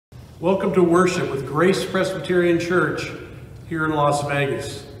Welcome to worship with Grace Presbyterian Church here in Las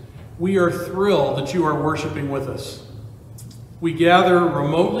Vegas. We are thrilled that you are worshiping with us. We gather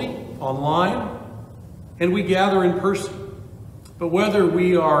remotely, online, and we gather in person. But whether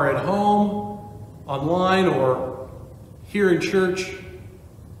we are at home, online, or here in church,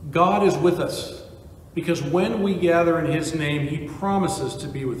 God is with us, because when we gather in His name, He promises to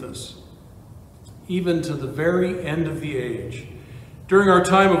be with us, even to the very end of the age. During our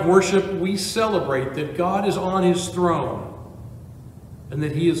time of worship, we celebrate that God is on His throne and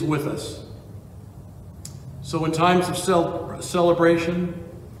that He is with us. So in times of celebration,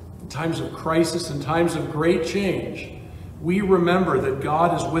 in times of crisis, in times of great change, we remember that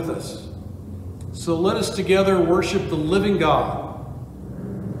God is with us. So let us together worship the living God.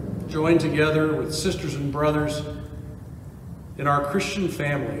 Join together with sisters and brothers in our Christian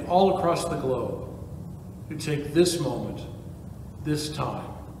family all across the globe who take this moment, this time,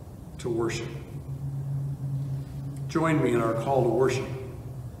 to worship. Join me in our call to worship.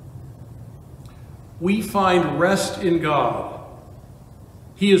 We find rest in God.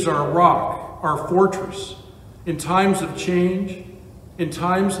 He is our rock, our fortress, in times of change, in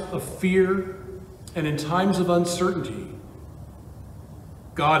times of fear, and in times of uncertainty.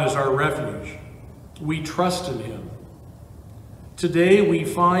 God is our refuge. We trust in Him. Today we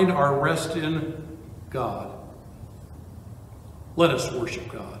find our rest in God. Let us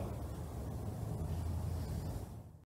worship God.